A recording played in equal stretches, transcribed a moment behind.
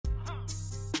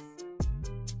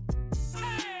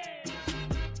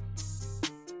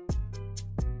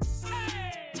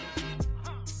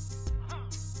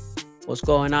What's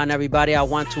going on, everybody? I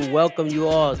want to welcome you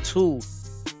all to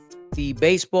the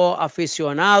Baseball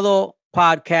Aficionado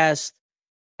podcast,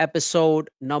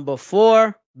 episode number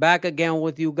 4. Back again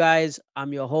with you guys.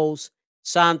 I'm your host,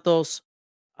 Santos.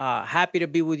 Happy to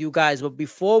be with you guys. But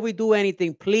before we do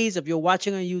anything, please, if you're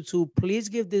watching on YouTube, please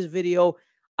give this video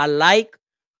a like,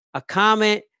 a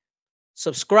comment,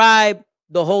 subscribe,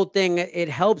 the whole thing. It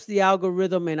helps the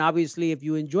algorithm. And obviously, if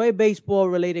you enjoy baseball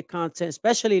related content,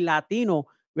 especially Latino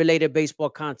related baseball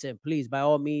content, please, by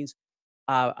all means,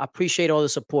 appreciate all the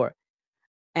support.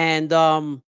 And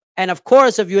of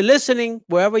course, if you're listening,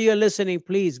 wherever you're listening,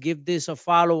 please give this a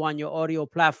follow on your audio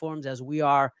platforms, as we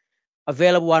are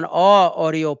available on all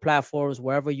audio platforms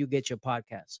wherever you get your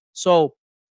podcasts. So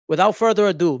without further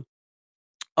ado,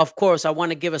 of course, I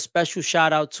want to give a special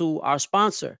shout out to our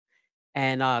sponsor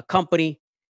and company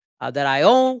that I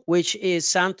own, which is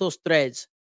Santos Threads.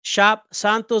 Shop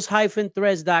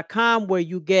santos-threads.com, where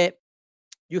you can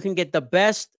get the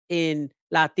best in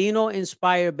Latino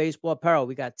inspired baseball apparel.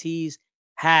 We got tees,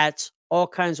 hats, all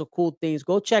kinds of cool things.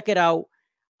 Go check it out.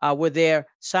 We're there,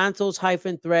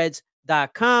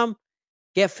 santos-threads.com.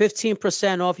 Get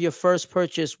 15% off your first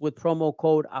purchase with promo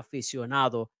code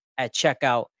Aficionado at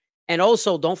checkout. And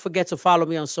also, don't forget to follow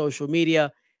me on social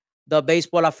media, the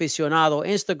Baseball Aficionado,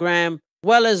 Instagram,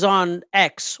 well as on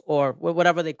X, or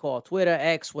whatever they call it, Twitter,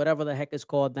 X, whatever the heck it's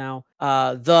called now,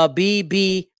 the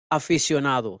BB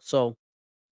Aficionado. So,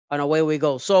 and away we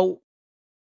go. So,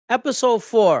 episode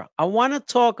 4, I want to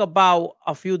talk about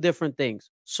a few different things.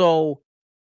 So,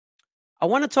 I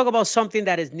want to talk about something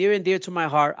that is near and dear to my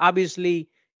heart. Obviously,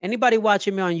 anybody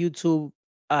watching me on YouTube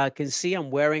can see I'm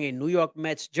wearing a New York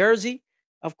Mets jersey,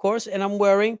 of course, and I'm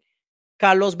wearing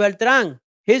Carlos Beltrán,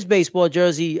 his baseball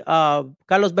jersey.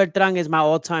 Carlos Beltrán is my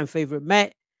all-time favorite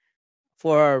Met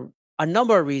for a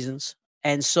number of reasons.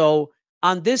 And so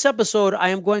on this episode, I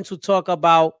am going to talk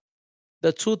about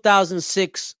the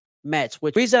 2006 Mets.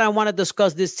 Which reason I want to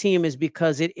discuss this team is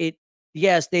because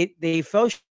yes, they fell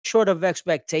short of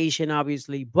expectation,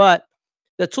 obviously, but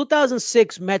the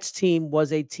 2006 Mets team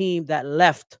was a team that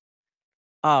left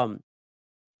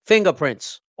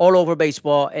fingerprints all over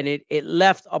baseball, and it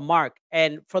left a mark.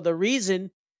 And for the reason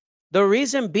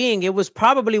being, it was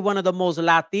probably one of the most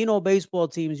Latino baseball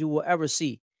teams you will ever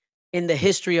see in the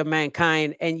history of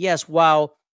mankind. And yes,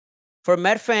 while for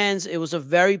Met fans, it was a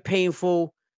very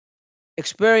painful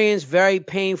experience, very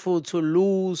painful to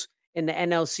lose in the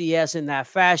NLCS in that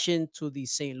fashion to the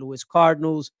St. Louis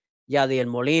Cardinals, Yadier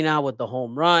Molina with the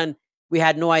home run. We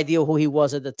had no idea who he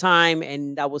was at the time,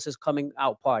 and that was his coming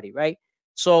out party, right?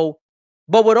 So,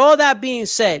 but with all that being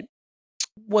said,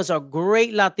 was a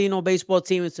great Latino baseball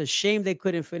team. It's a shame they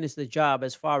couldn't finish the job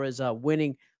as far as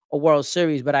winning a World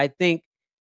Series. But I think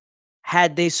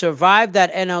had they survived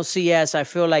that NLCS, I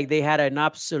feel like they had an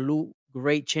absolute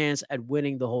great chance at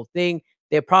winning the whole thing.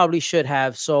 They probably should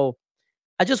have. So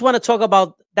I just want to talk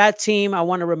about that team. I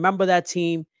want to remember that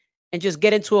team and just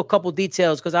get into a couple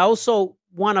details, because I also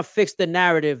want to fix the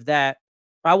narrative I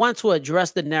want to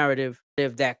address the narrative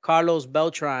that Carlos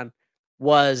Beltran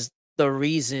was the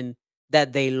reason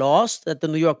that they lost, that the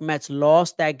New York Mets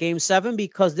lost that game 7,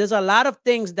 because there's a lot of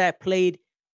things that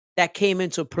came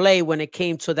into play when it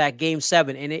came to that game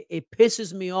 7. And it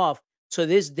pisses me off to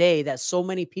this day that so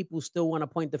many people still want to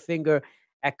point the finger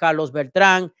at Carlos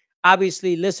Beltran.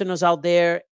 Obviously, listeners out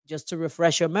there, just to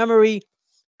refresh your memory,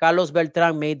 Carlos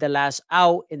Beltran made the last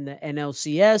out in the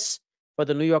NLCS for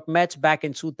the New York Mets back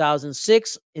in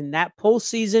 2006. In that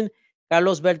postseason,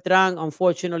 Carlos Beltrán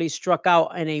unfortunately struck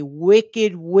out in a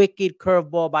wicked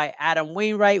curveball by Adam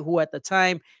Wainwright, who at the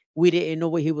time we didn't know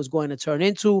what he was going to turn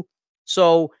into.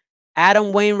 So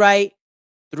Adam Wainwright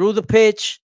threw the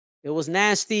pitch. It was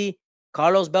nasty.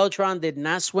 Carlos Beltran did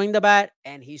not swing the bat,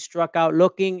 and he struck out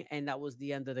looking, and that was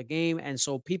the end of the game. And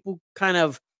so people kind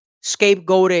of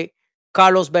scapegoated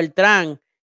Carlos Beltran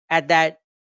in that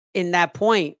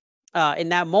point, in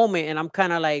that moment. And I'm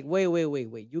kind of like,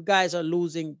 wait. You guys are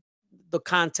losing the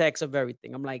context of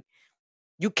everything. I'm like,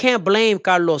 you can't blame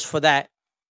Carlos for that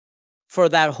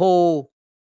whole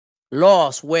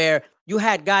loss where you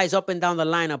had guys up and down the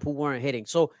lineup who weren't hitting.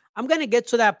 So I'm going to get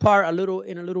to that part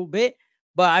in a little bit,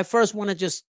 but I first want to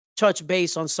just touch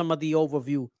base on some of the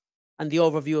overview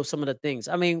of some of the things.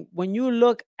 I mean, when you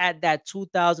look at that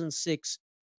 2006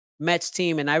 Mets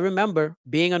team, and I remember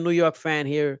being a New York fan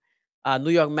here,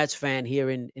 New York Mets fan here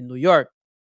in New York,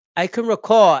 I can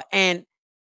recall, and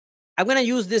I'm going to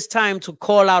use this time to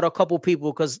call out a couple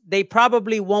people because they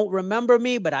probably won't remember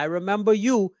me, but I remember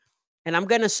you. And I'm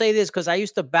going to say this because I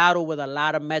used to battle with a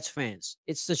lot of Mets fans.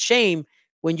 It's a shame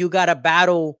when you got to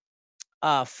battle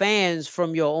fans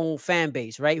from your own fan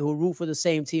base, right? Who root for the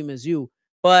same team as you.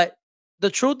 But the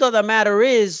truth of the matter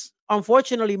is,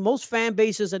 unfortunately, most fan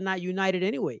bases are not united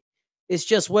anyway. It's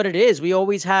just what it is. We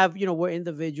always have, we're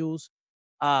individuals.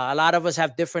 A lot of us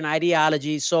have different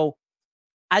ideologies. So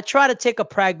I try to take a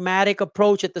pragmatic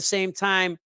approach. At the same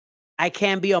time, I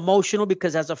can be emotional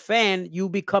because as a fan, you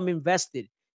become invested.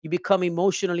 You become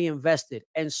emotionally invested.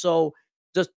 And so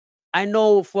just I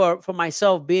know for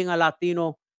myself, being a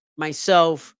Latino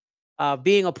myself,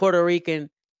 being a Puerto Rican,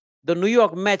 the New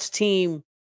York Mets team,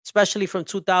 especially from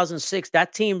 2006,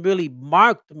 that team really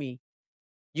marked me,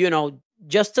 you know,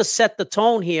 just to set the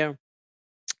tone here.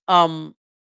 Um,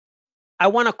 I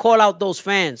want to call out those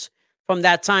fans from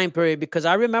that time period because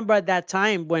I remember at that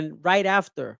time when right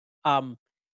after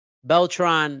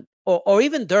Beltran, or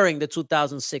even during the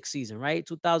 2006 season, right?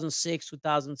 2006,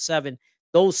 2007,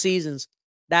 those seasons,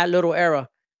 that little era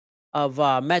of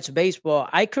Mets baseball,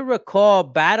 I could recall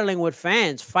battling with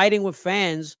fans, fighting with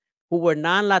fans who were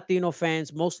non-Latino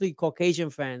fans, mostly Caucasian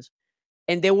fans,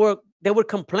 and they would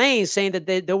complain saying that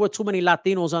there were too many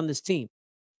Latinos on this team.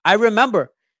 I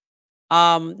remember.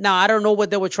 Now I don't know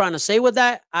what they were trying to say with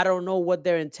that. I don't know what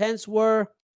their intentions were.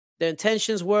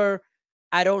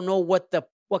 I don't know what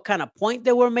kind of point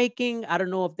they were making. I don't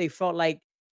know if they felt like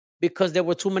because there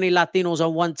were too many Latinos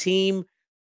on one team,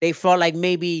 they felt like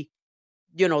maybe,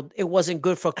 it wasn't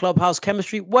good for clubhouse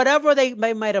chemistry, whatever they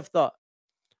might have thought.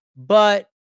 But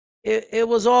it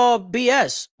was all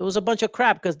BS. It was a bunch of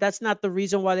crap because that's not the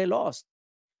reason why they lost.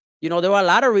 There were a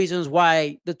lot of reasons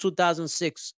why the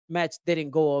 2006 Mets didn't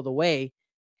go all the way.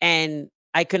 And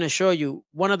I can assure you,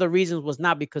 one of the reasons was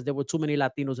not because there were too many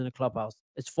Latinos in the clubhouse.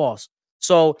 It's false.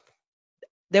 So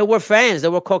there were fans,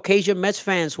 there were Caucasian Mets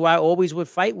fans who I always would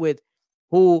fight with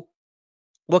who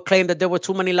would claim that there were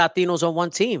too many Latinos on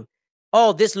one team.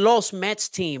 Oh, this Los Mets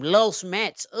team, Los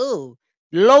Mets. Oh,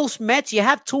 Los Mets, you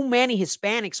have too many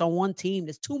Hispanics on one team.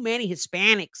 There's too many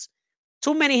Hispanics.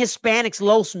 Too many Hispanics,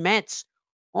 Los Mets.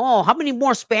 Oh, how many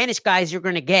more Spanish guys you're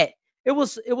gonna get? It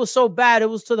was so bad. It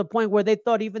was to the point where they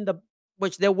thought even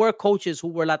which there were coaches who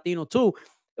were Latino too.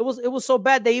 It was so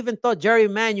bad they even thought Jerry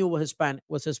Manuel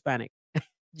was Hispanic.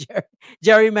 Jerry,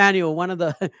 Jerry Manuel, one of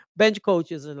the bench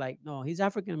coaches, is like, no, he's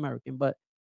African American, but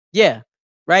yeah,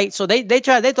 right. So they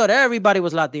thought everybody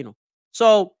was Latino.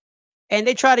 So and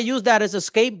they try to use that as a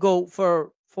scapegoat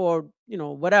for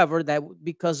whatever that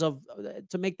because of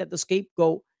to make that the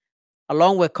scapegoat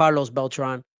along with Carlos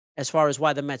Beltran as far as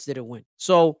why the Mets didn't win.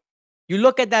 So you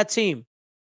look at that team,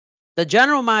 the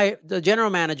general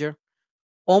manager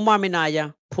Omar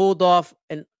Minaya pulled off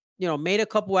and made a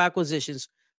couple acquisitions,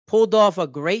 pulled off a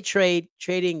great trade,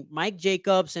 trading Mike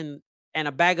Jacobs and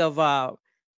a bag of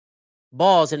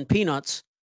balls and peanuts.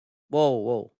 Whoa,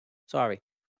 whoa, sorry,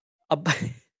 A b-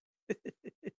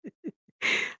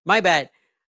 my bad.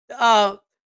 Uh,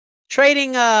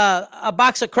 Trading a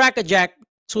box of Cracker Jack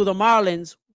to the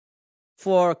Marlins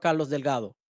for Carlos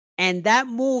Delgado. And that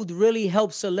move really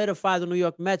helped solidify the New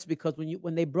York Mets because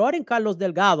when they brought in Carlos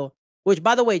Delgado, which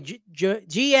by the way,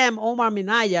 GM Omar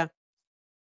Minaya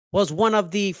was one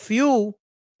of the few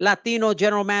Latino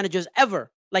general managers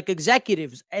ever, like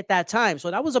executives at that time.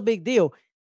 So that was a big deal.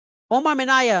 Omar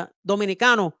Minaya,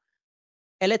 dominicano,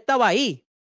 él estaba ahí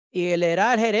y él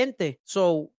era el gerente.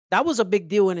 So that was a big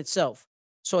deal in itself.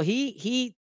 So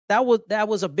that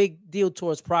was a big deal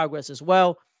towards progress as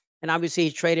well. And obviously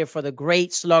he traded for the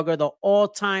great slugger, the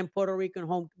all-time Puerto Rican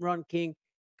home run king,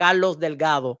 Carlos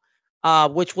Delgado,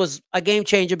 which was a game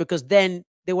changer because then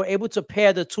they were able to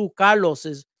pair the two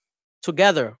Carloses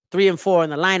together, 3 and 4 in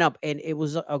the lineup, and it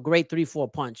was a great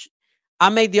 3-4 punch. I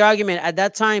make the argument at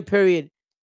that time period,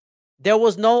 there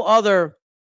was no other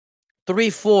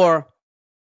 3-4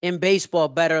 in baseball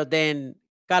better than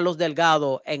Carlos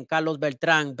Delgado and Carlos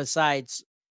Beltrán besides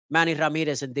Manny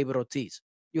Ramirez and David Ortiz.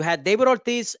 You had David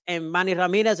Ortiz and Manny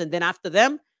Ramirez, and then after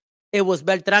them, it was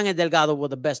Beltrán and Delgado were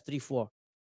the best 3-4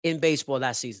 in baseball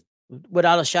that season,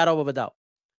 without a shadow of a doubt.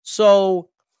 So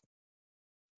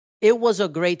it was a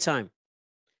great time.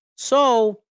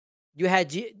 So you had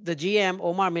the GM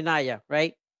Omar Minaya,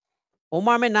 right?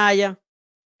 Omar Minaya,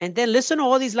 and then listen to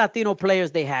all these Latino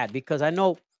players they had because I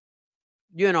know,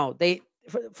 they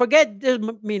forget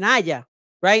the Minaya,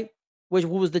 right? Which who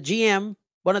was the GM,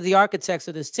 one of the architects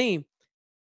of this team.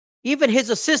 Even his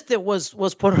assistant was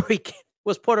Puerto Rican.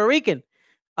 Was Puerto Rican.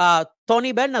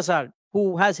 Tony Bernazar,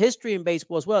 who has history in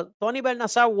baseball as well. Tony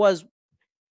Bernazar was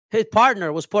his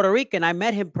partner was Puerto Rican. I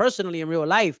met him personally in real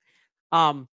life.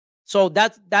 Um, so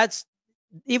that's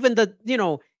even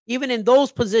even in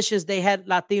those positions they had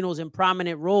Latinos in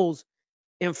prominent roles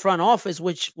in front office,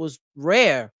 which was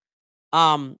rare.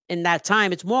 in that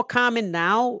time. It's more common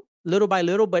now, little by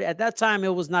little, but at that time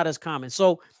it was not as common.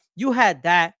 So you had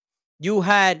that. You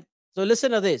had, so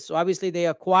listen to this. So obviously they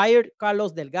acquired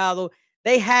Carlos Delgado.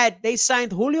 They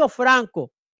signed Julio Franco.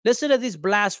 Listen to this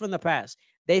blast from the past.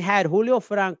 They had Julio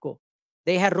Franco.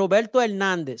 They had Roberto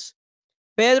Hernandez.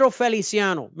 Pedro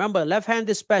Feliciano. Remember,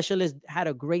 left-handed specialist, had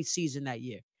a great season that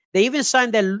year. They even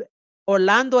signed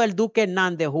Orlando El Duque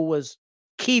Hernandez, who was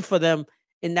key for them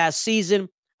in that season.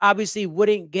 Obviously,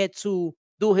 wouldn't get to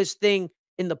do his thing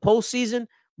in the postseason,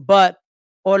 but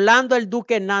Orlando El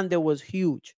Duque Hernandez was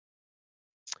huge.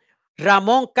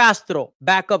 Ramon Castro,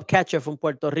 backup catcher from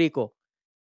Puerto Rico.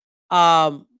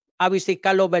 Obviously,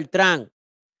 Carlos Beltrán.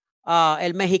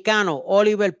 El mexicano,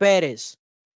 Oliver Pérez.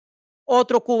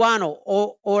 Otro cubano,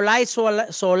 Olay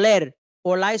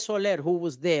Soler, who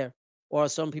was there, or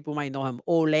some people might know him.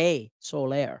 Olay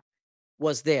Soler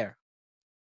was there.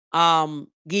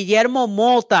 Guillermo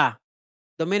Mota,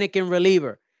 Dominican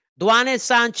reliever. Duane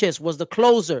Sanchez was the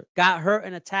closer, got hurt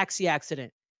in a taxi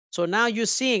accident. So now you're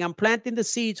seeing, I'm planting the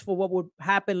seeds for what would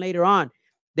happen later on.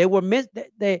 They were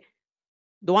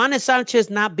Duane Sanchez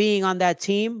not being on that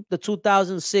team, the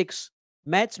 2006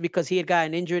 Mets, because he had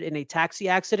gotten injured in a taxi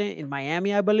accident in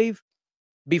Miami, I believe,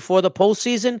 before the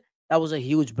postseason. That was a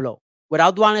huge blow.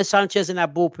 Without Duane Sanchez in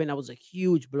that bullpen, that was a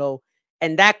huge blow.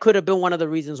 And that could have been one of the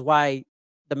reasons why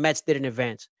the Mets didn't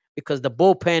advance, because the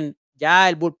bullpen, ya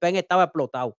el bullpen estaba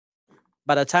explotado.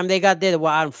 By the time they got there, they were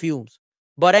on fumes.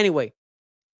 But anyway,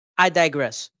 I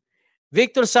digress.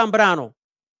 Victor Zambrano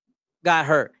got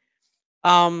hurt.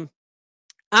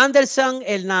 Anderson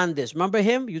Hernandez, remember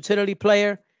him? Utility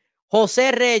player.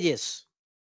 Jose Reyes.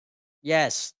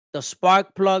 Yes, the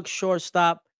spark plug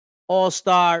shortstop,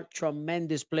 all-star,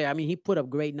 tremendous player. I mean, he put up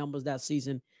great numbers that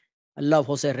season. I love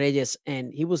Jose Reyes,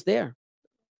 and he was there.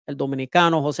 El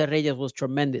Dominicano, Jose Reyes, was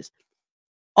tremendous.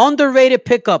 Underrated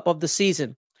pickup of the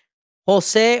season,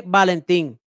 Jose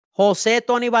Valentin. Jose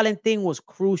Tony Valentin was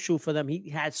crucial for them. He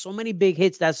had so many big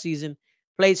hits that season,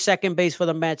 played second base for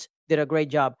the Mets, did a great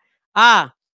job.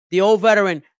 The old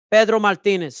veteran, Pedro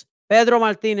Martinez. Pedro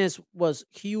Martinez was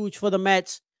huge for the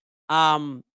Mets.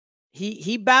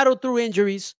 He battled through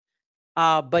injuries,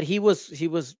 but he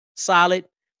was solid.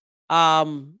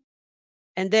 And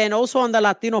then also on the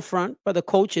Latino front for the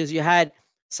coaches, you had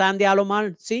Sandy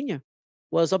Alomar Sr.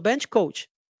 was a bench coach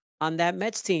on that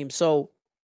Mets team. So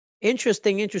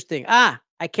interesting. I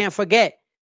can't forget.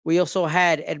 We also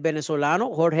had El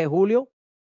Venezolano, Jorge Julio.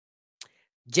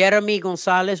 Jeremy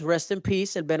Gonzalez, rest in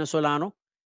peace, El Venezolano.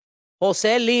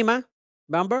 Jose Lima,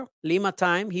 remember? Lima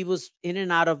time. He was in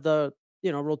and out of the,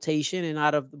 rotation and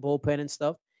out of the bullpen and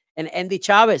stuff. And Andy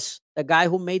Chavez, the guy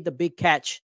who made the big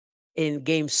catch in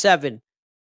Game 7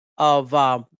 of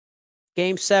the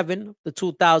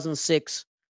 2006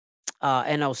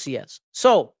 NLCS.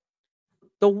 So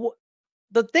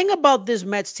the thing about this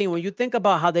Mets team, when you think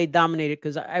about how they dominated,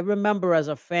 because I remember as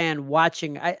a fan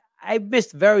watching, I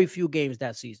missed very few games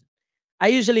that season. I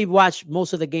usually watch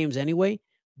most of the games anyway,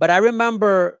 but I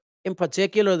remember in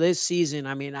particular this season,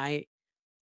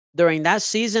 during that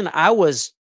season, I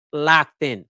was locked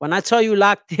in. When I tell you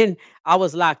locked in, I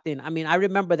was locked in. I mean, I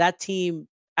remember that team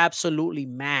absolutely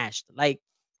mashed. Like,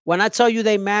 when I tell you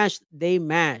they mashed, they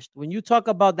mashed. When you talk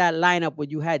about that lineup where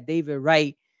you had David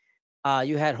Wright,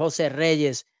 you had Jose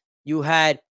Reyes, you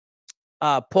had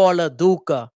Paula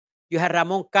Duca, you had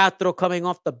Ramon Castro coming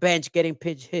off the bench getting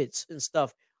pitch hits and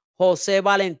stuff. Jose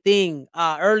Valentin,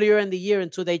 earlier in the year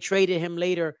until they traded him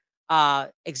later,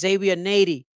 Xavier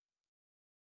Nady,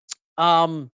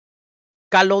 Carlos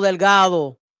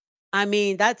Delgado. I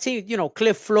mean, that team,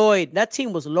 Cliff Floyd, that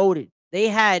team was loaded. They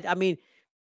had,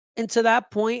 and to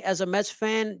that point, as a Mets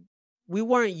fan, we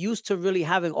weren't used to really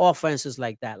having offenses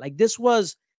like that. Like, this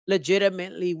was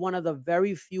legitimately one of the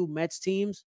very few Mets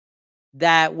teams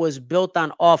that was built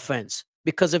on offense.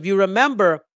 Because if you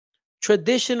remember,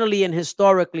 traditionally and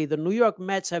historically, the New York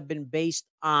Mets have been based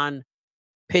on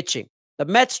pitching. The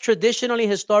Mets traditionally,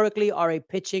 historically, are a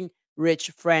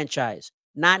pitching-rich franchise,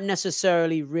 not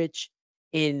necessarily rich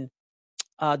in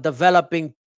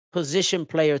developing position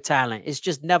player talent. It's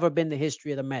just never been the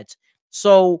history of the Mets.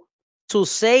 So to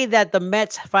say that the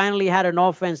Mets finally had an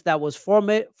offense that was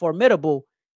formidable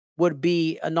would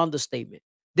be an understatement.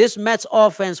 This Mets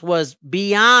offense was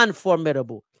beyond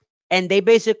formidable, and they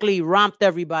basically romped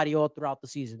everybody all throughout the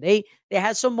season. They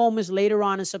had some moments later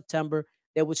on in September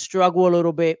they would struggle a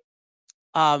little bit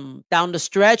down the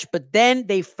stretch, but then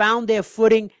they found their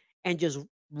footing and just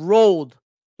rolled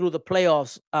through the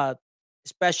playoffs,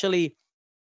 especially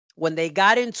when they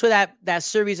got into that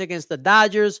series against the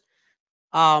Dodgers.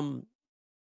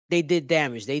 They did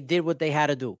damage. They did what they had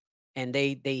to do, and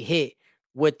they hit.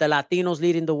 with the Latinos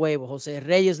leading the way, with Jose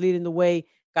Reyes leading the way,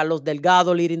 Carlos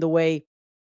Delgado leading the way,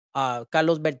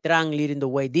 Carlos Beltrán leading the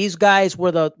way. These guys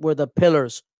were the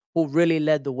pillars who really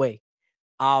led the way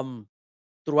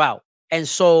throughout. And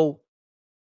so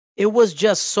it was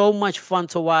just so much fun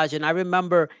to watch. And I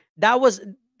remember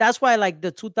that's why like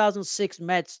the 2006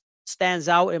 Mets stands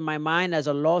out in my mind as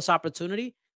a lost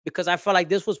opportunity, because I felt like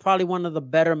this was probably one of the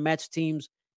better Mets teams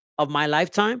of my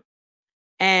lifetime.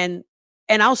 And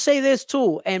I'll say this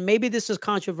too, and maybe this is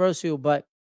controversial, but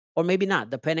or maybe not,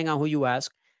 depending on who you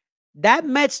ask. That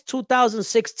Mets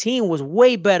 2016 was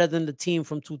way better than the team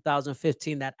from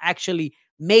 2015 that actually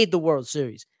made the World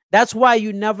Series. That's why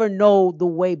you never know the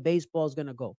way baseball is going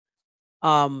to go.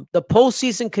 The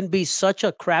postseason can be such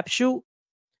a crapshoot,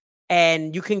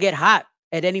 and you can get hot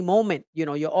at any moment. You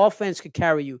know, your offense could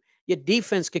carry you, your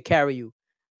defense could carry you,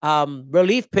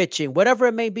 relief pitching, whatever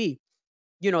it may be.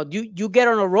 You know, you get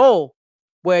on a roll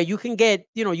where you can get,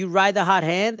 you know, you ride the hot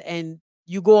hand and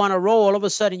you go on a roll. All of a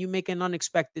sudden, you make an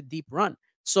unexpected deep run.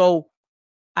 So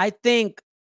I think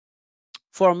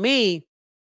for me,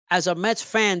 as a Mets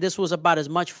fan, this was about as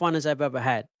much fun as I've ever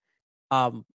had,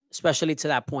 especially to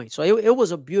that point. So it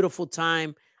was a beautiful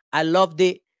time. I loved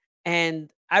it. And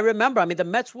I remember, I mean, the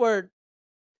Mets were,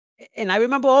 and I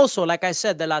remember also, like I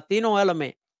said, the Latino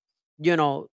element, you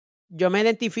know, yo me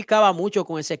identificaba mucho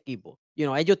con ese equipo. You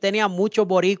know, ellos tenían muchos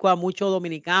boricuas, muchos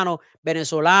dominicanos,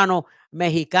 venezolanos,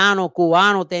 mexicanos,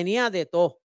 cubanos, tenía de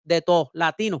todo,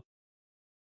 latino,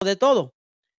 de todo.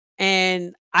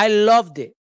 And I loved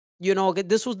it. You know,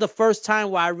 this was the first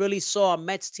time where I really saw a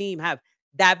Mets team have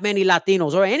that many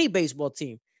Latinos, or any baseball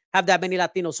team have that many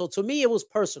Latinos. So to me, it was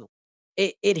personal.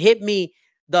 It hit me,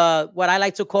 what I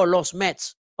like to call Los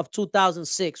Mets of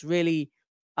 2006 really,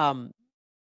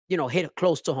 you know, hit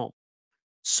close to home.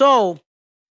 So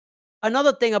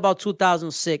another thing about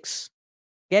 2006,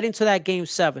 getting to that game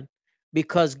 7,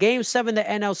 because game 7, the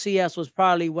NLCS, was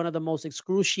probably one of the most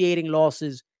excruciating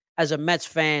losses as a Mets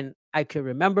fan I could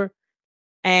remember.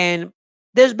 And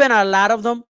there's been a lot of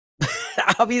them.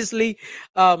 Obviously,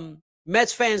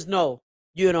 Mets fans know,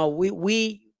 you know,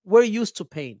 we're used to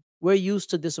pain. We're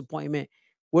used to disappointment.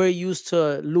 We're used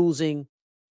to losing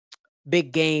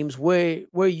big games. We're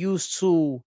used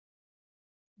to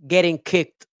getting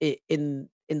kicked in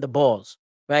the balls,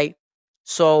 right?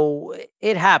 So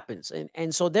it happens.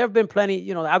 And so there have been plenty,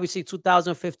 you know, obviously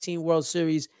 2015 World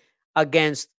Series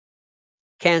against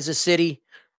Kansas City.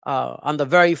 On the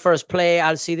very first play,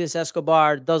 Alcides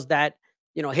Escobar does that,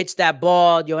 you know, hits that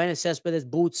ball. Yoenis Cespedes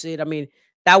boots it. I mean,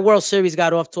 that World Series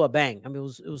got off to a bang. I mean,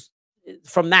 it was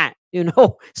from that, you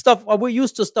know, stuff. We're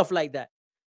used to stuff like that.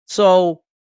 So,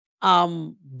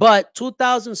 but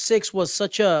 2006 was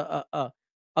such a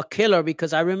killer,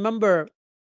 because I remember,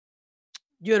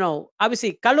 you know,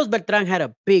 obviously Carlos Beltran had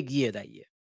a big year that year.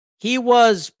 He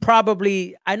was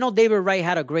probably, I know David Wright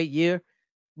had a great year,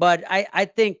 but I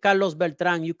think Carlos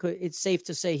Beltran, it's safe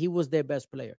to say he was their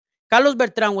best player. Carlos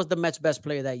Beltran was the Mets' best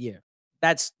player that year.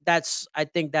 I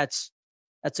think that's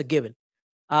a given.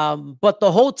 But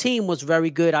the whole team was very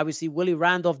good. Obviously, Willie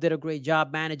Randolph did a great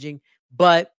job managing,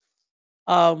 but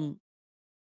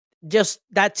just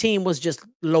that team was just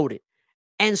loaded.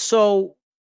 And so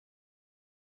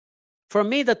for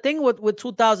me, the thing with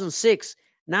 2006,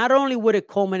 not only would it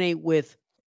culminate with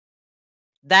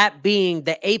that being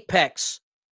the apex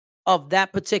of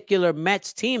that particular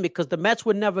Mets team, because the Mets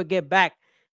would never get back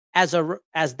as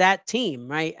that team,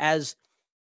 right? As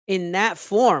in that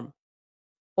form,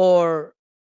 or,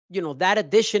 you know, that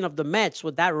edition of the Mets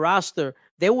with that roster,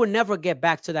 they would never get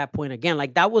back to that point again.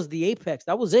 Like, that was the apex.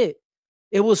 That was it.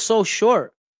 It was so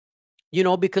short, you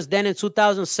know, because then in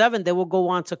 2007, they will go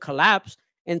on to collapse.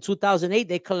 In 2008,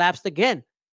 they collapsed again.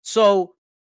 So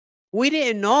we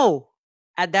didn't know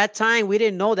at that time. We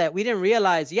didn't know that. We didn't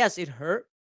realize, yes, it hurt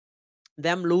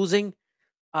them losing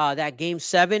that game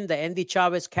 7, the Andy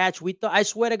Chavez catch. We thought, I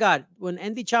swear to God, when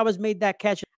Andy Chavez made that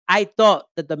catch, I thought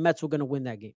that the Mets were going to win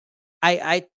that game.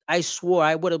 I swore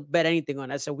I would have bet anything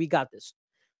on it. I said, we got this.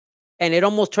 And it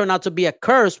almost turned out to be a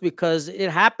curse, because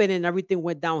it happened and everything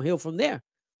went downhill from there.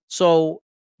 So,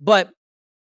 but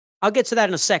I'll get to that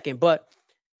in a second. But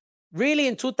really,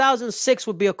 in 2006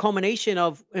 would be a culmination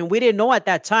of, and we didn't know at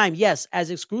that time, yes, as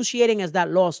excruciating as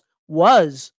that loss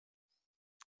was,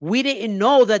 we didn't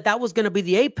know that that was going to be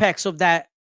the apex of that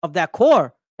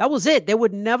core. That was it. They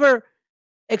would never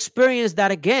experience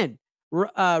that again.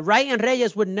 Wright and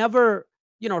Reyes would never,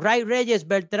 you know, Wright, Reyes,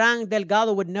 Beltran,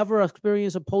 Delgado would never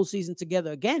experience a postseason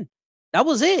together again. That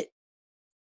was it.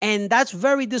 And that's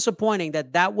very disappointing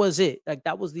that was it. Like,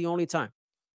 that was the only time.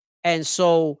 And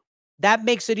so that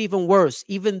makes it even worse,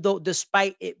 even though,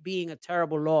 despite it being a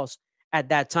terrible loss at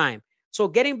that time. So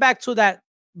getting back to that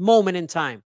moment in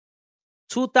time,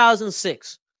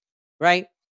 2006, right?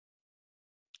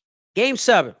 Game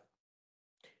 7.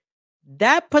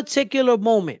 That particular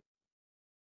moment,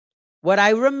 what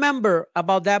I remember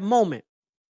about that moment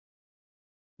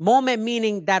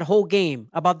meaning that whole game,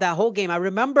 about that whole game, I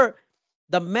remember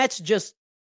the Mets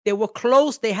they were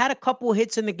close. They had a couple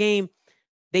hits in the game.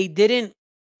 They didn't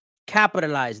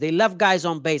capitalize. They left guys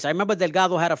on base. I remember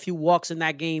Delgado had a few walks in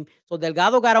that game. So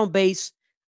Delgado got on base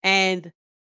and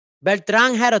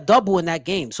Beltrán had a double in that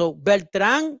game. So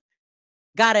Beltrán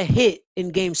got a hit in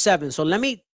game 7. So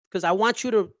because I want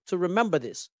you to remember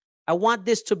this. I want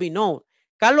this to be known.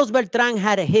 Carlos Beltrán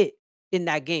had a hit in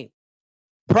that game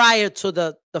prior to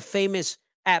the famous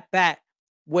at-bat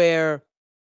where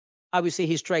obviously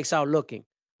he strikes out looking,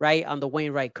 right, on the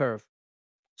Wainwright curve.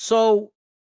 So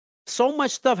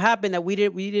much stuff happened that we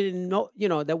didn't know,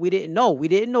 that we didn't know. We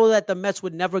didn't know that the Mets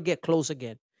would never get close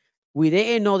again. We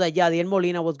didn't know that Yadier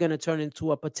Molina was going to turn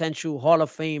into a potential Hall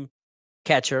of Fame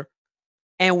catcher.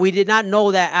 And we did not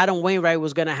know that Adam Wainwright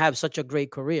was going to have such a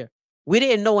great career. We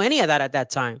didn't know any of that at that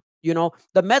time.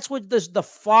 The Mets were the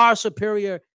far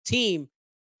superior team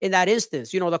in that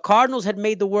instance. The Cardinals had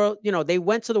made the world, they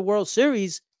went to the World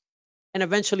Series and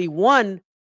eventually won,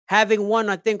 having won,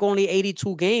 I think, only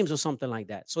 82 games or something like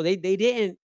that. So they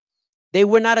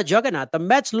were not a juggernaut. The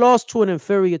Mets lost to an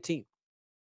inferior team,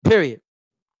 period.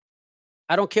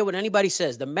 I don't care what anybody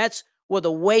says. The Mets were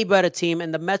the way better team,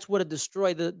 and the Mets would have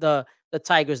destroyed the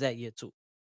Tigers that year too.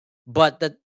 But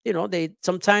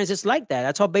sometimes it's like that.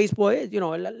 That's how baseball is.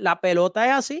 La pelota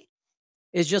es así.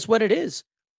 It's just what it is.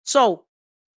 So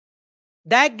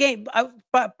that game,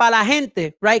 para la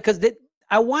gente, right? Because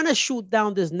I want to shoot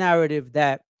down this narrative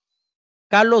that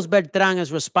Carlos Beltrán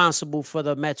is responsible for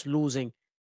the Mets losing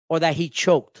or that he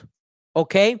choked.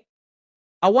 Okay?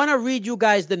 I want to read you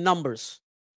guys the numbers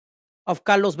of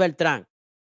Carlos Beltrán.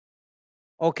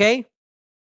 Okay?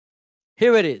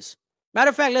 Here it is. Matter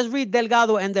of fact, let's read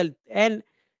Delgado and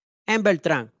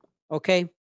Beltrán. Okay?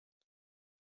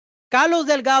 Carlos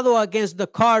Delgado against the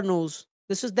Cardinals.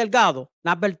 This is Delgado,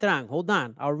 not Beltrán. Hold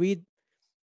on. I'll read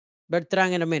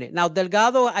Beltrán in a minute. Now,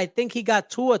 Delgado, I think he got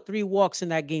 2 or 3 walks in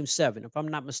that game 7, if I'm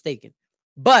not mistaken.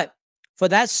 But for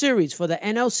that series, for the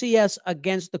NLCS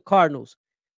against the Cardinals,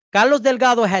 Carlos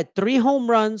Delgado had 3 home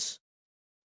runs,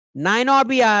 9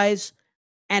 RBIs,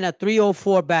 and a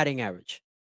 304 batting average.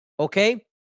 Okay?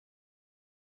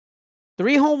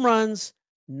 3 home runs,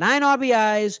 9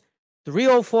 RBIs,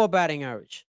 304 batting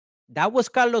average. That was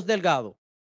Carlos Delgado.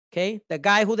 Okay? The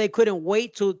guy who they couldn't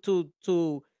wait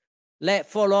to let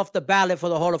fall off the ballot for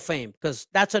the Hall of Fame, because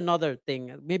that's another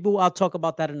thing. Maybe I'll talk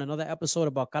about that in another episode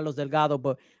about Carlos Delgado,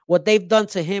 but what they've done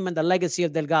to him and the legacy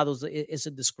of Delgado is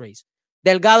a disgrace.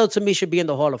 Delgado, to me, should be in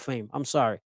the Hall of Fame. I'm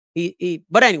sorry.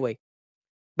 But anyway,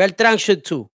 Beltrán should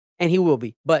too, and he will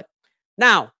be. But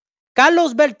now,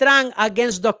 Carlos Beltrán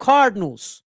against the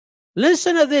Cardinals.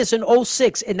 Listen to this in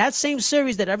 2006, in that same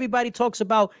series that everybody talks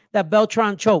about that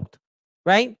Beltrán choked,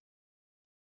 right?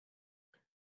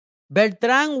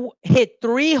 Beltrán hit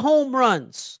 3 home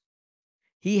runs.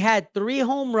 He had 3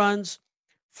 home runs,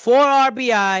 4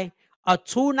 RBI, a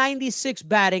 296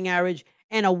 batting average,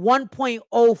 and a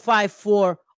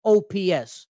 1.054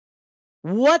 OPS.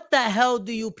 What the hell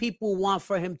do you people want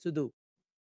for him to do?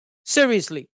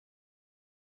 Seriously.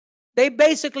 They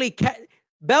basically,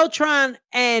 Beltrán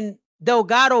and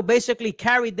Delgado basically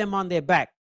carried them on their back,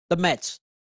 the Mets,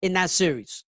 in that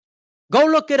series. Go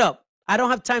look it up. I don't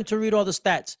have time to read all the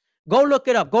stats. Go look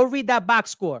it up. Go read that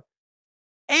box score.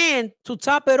 And to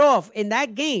top it off, in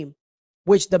that game,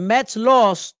 which the Mets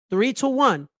lost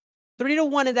 3-1,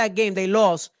 3-1 in that game, they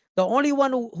lost. The only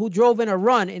one who drove in a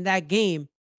run in that game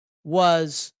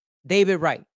was David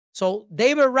Wright. So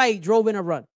David Wright drove in a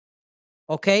run.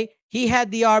 Okay? He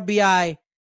had the RBI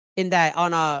in that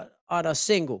on a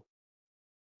single.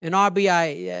 An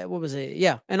RBI, what was it?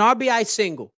 Yeah, an RBI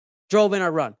single. Drove in a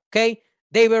run. Okay?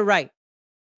 David Wright.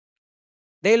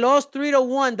 They lost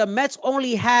 3-1. The Mets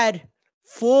only had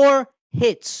 4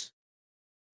 hits.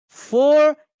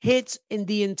 4 hits in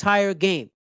the entire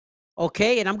game.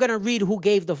 Okay? And I'm going to read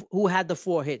who had the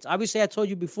 4 hits. Obviously, I told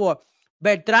you before,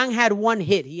 Beltrán had 1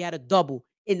 hit. He had a double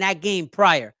in that game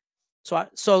prior.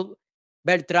 So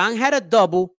Beltrán had a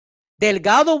double.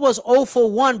 Delgado was 0 for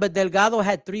 1, but Delgado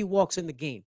had 3 walks in the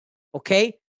game.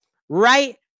 Okay?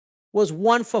 Wright was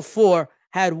 1 for 4,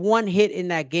 had 1 hit in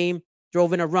that game,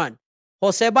 drove in a run.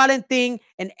 Jose Valentin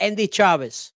and Andy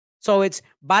Chavez. So it's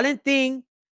Valentin,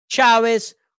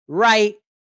 Chavez, Wright,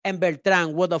 and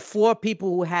Beltrán were the 4 people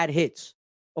who had hits.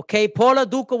 Okay, Paul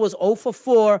Duca was 0 for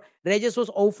 4. Reyes was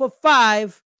 0 for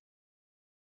 5.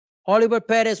 Oliver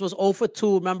Perez was 0 for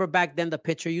 2. Remember back then the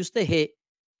pitcher used to hit.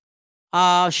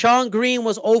 Sean Green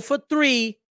was 0 for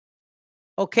 3.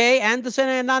 Okay, Anderson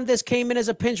Hernandez came in as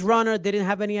a pinch runner, didn't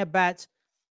have any at-bats.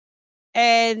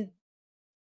 And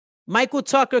Michael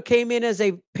Tucker came in as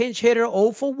a pinch hitter,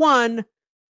 0 for 1.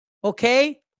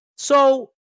 Okay,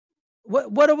 so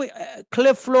what are we?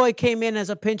 Cliff Floyd came in as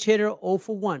a pinch hitter, 0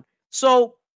 for 1.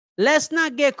 So let's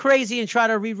not get crazy and try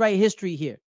to rewrite history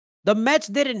here. The Mets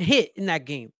didn't hit in that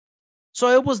game. So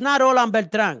it was not all on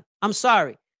Beltrán. I'm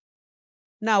sorry.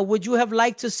 Now, would you have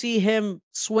liked to see him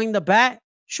swing the bat?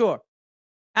 Sure.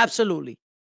 Absolutely.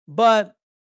 But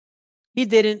he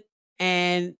didn't.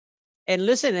 And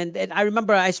listen, and I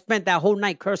remember I spent that whole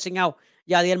night cursing out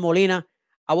Yadiel Molina.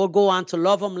 I will go on to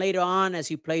love him later on as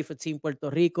he played for Team Puerto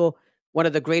Rico, one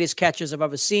of the greatest catchers I've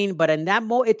ever seen. But in that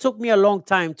moment, it took me a long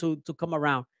time to come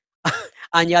around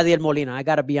on Yadiel Molina. I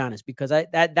got to be honest, because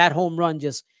that home run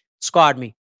just scarred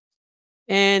me.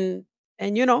 And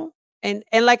you know, and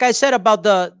like I said about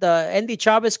the Andy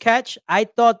Chavez catch, I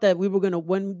thought that we were gonna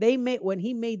when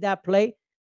he made that play,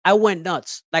 I went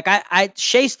nuts. Like I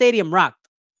Shea Stadium rocked,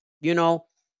 you know.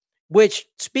 Which,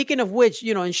 speaking of which,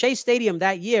 you know, in Shea Stadium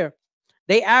that year,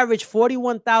 they averaged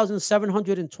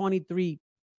 41,723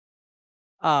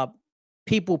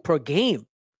 people per game.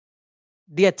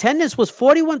 The attendance was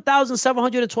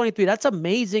 41,723. That's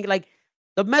amazing. Like,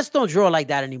 the Mets don't draw like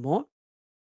that anymore.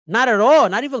 Not at all.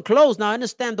 Not even close. Now, I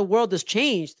understand the world has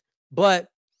changed, but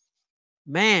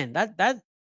man, that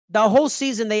the whole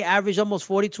season they averaged almost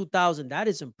 42,000. That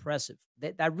is impressive.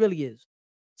 That really is.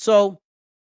 So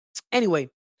anyway,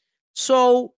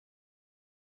 so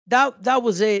that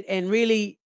was it. And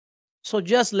really, so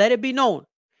just let it be known,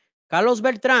 Carlos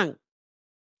Beltrán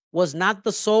was not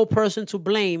the sole person to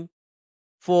blame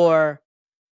for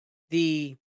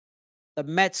the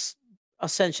Mets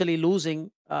essentially losing,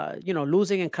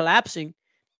 losing and collapsing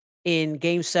in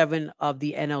Game 7 of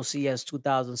the NLCS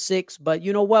 2006. But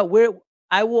you know what?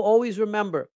 I will always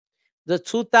remember the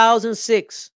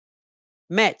 2006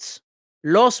 Mets,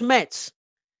 los Mets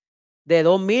de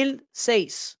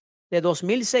 2006, de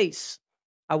 2006.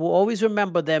 I will always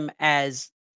remember them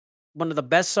as one of the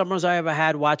best summers I ever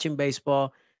had watching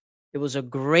baseball. It was a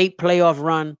great playoff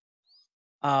run.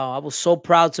 I was so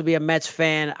proud to be a Mets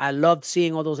fan. I loved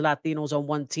seeing all those Latinos on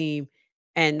one team.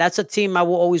 And that's a team I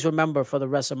will always remember for the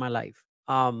rest of my life.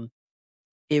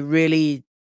 It really,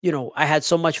 I had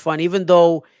so much fun, even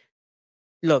though,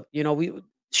 look,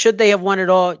 should they have won it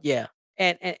all? Yeah.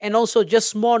 And also just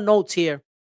small notes here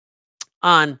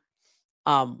on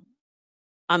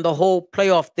the whole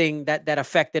playoff thing that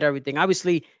affected everything.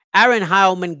 Obviously, Aaron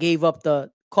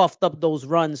Heilman coughed up those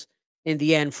runs in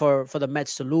the end for the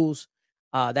Mets to lose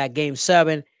that Game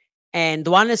 7. And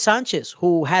Duane Sanchez,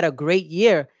 who had a great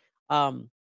year,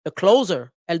 the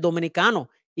closer, El Dominicano,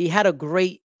 he had a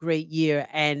great year.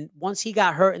 And once he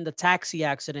got hurt in the taxi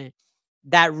accident,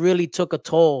 that really took a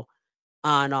toll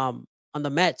on the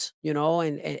Mets,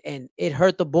 and it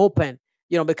hurt the bullpen,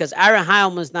 because Aaron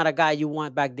Heilman's not a guy you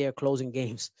want back there closing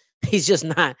games. He's just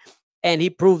not. And he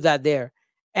proved that there.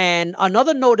 And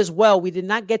another note as well, we did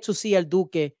not get to see El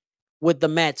Duque with the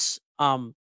Mets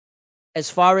as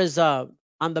far as on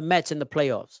the Mets in the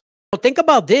playoffs. So think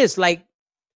about this. Like,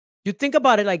 you think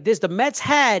about it like this. The Mets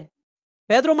had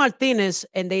Pedro Martinez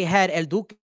and they had El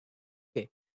Duque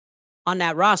on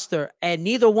that roster, and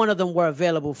neither one of them were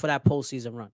available for that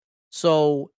postseason run.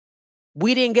 So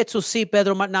we didn't get to see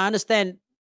Pedro. Now, I understand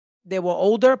they were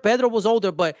older. Pedro was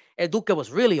older, but El Duque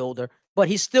was really older. But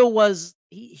he still was,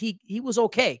 he was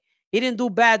okay. He didn't do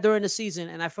bad during the season.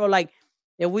 And I felt like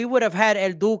if we would have had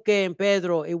El Duque and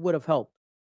Pedro, it would have helped,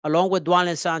 along with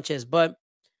Duane Sanchez. But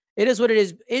it is what it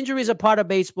is. Injuries are part of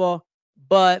baseball.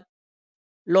 But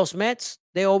Los Mets,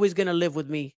 they're always going to live with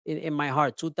me in my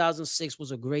heart. 2006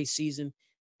 was a great season.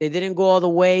 They didn't go all the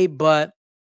way, but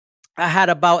I had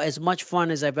about as much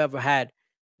fun as I've ever had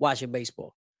watching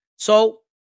baseball. So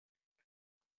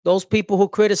those people who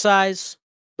criticize,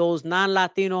 those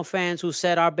non-Latino fans who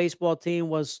said our baseball team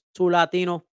was too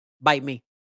Latino, bite me.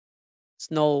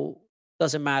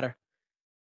 Doesn't matter.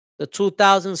 The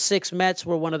 2006 Mets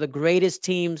were one of the greatest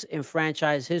teams in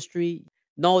franchise history.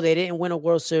 No, they didn't win a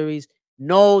World Series.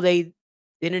 No, they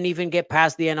didn't even get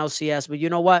past the NLCS. But you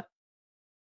know what?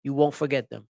 You won't forget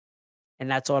them. And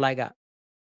that's all I got.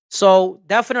 So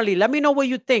definitely let me know what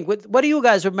you think. What do you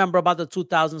guys remember about the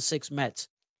 2006 Mets?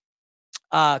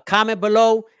 Comment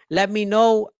below. Let me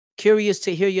know. Curious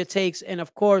to hear your takes. And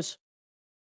of course,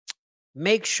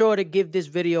 make sure to give this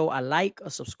video a like,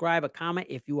 a subscribe, a comment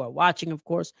if you are watching, of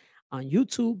course, on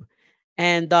YouTube.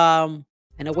 And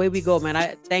And away we go, man.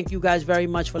 I thank you guys very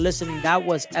much for listening. That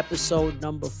was episode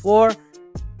number 4.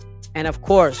 And of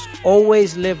course,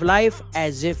 always live life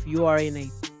as if you are in a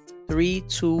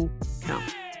 3-2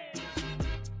 count.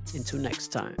 Until next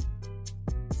time.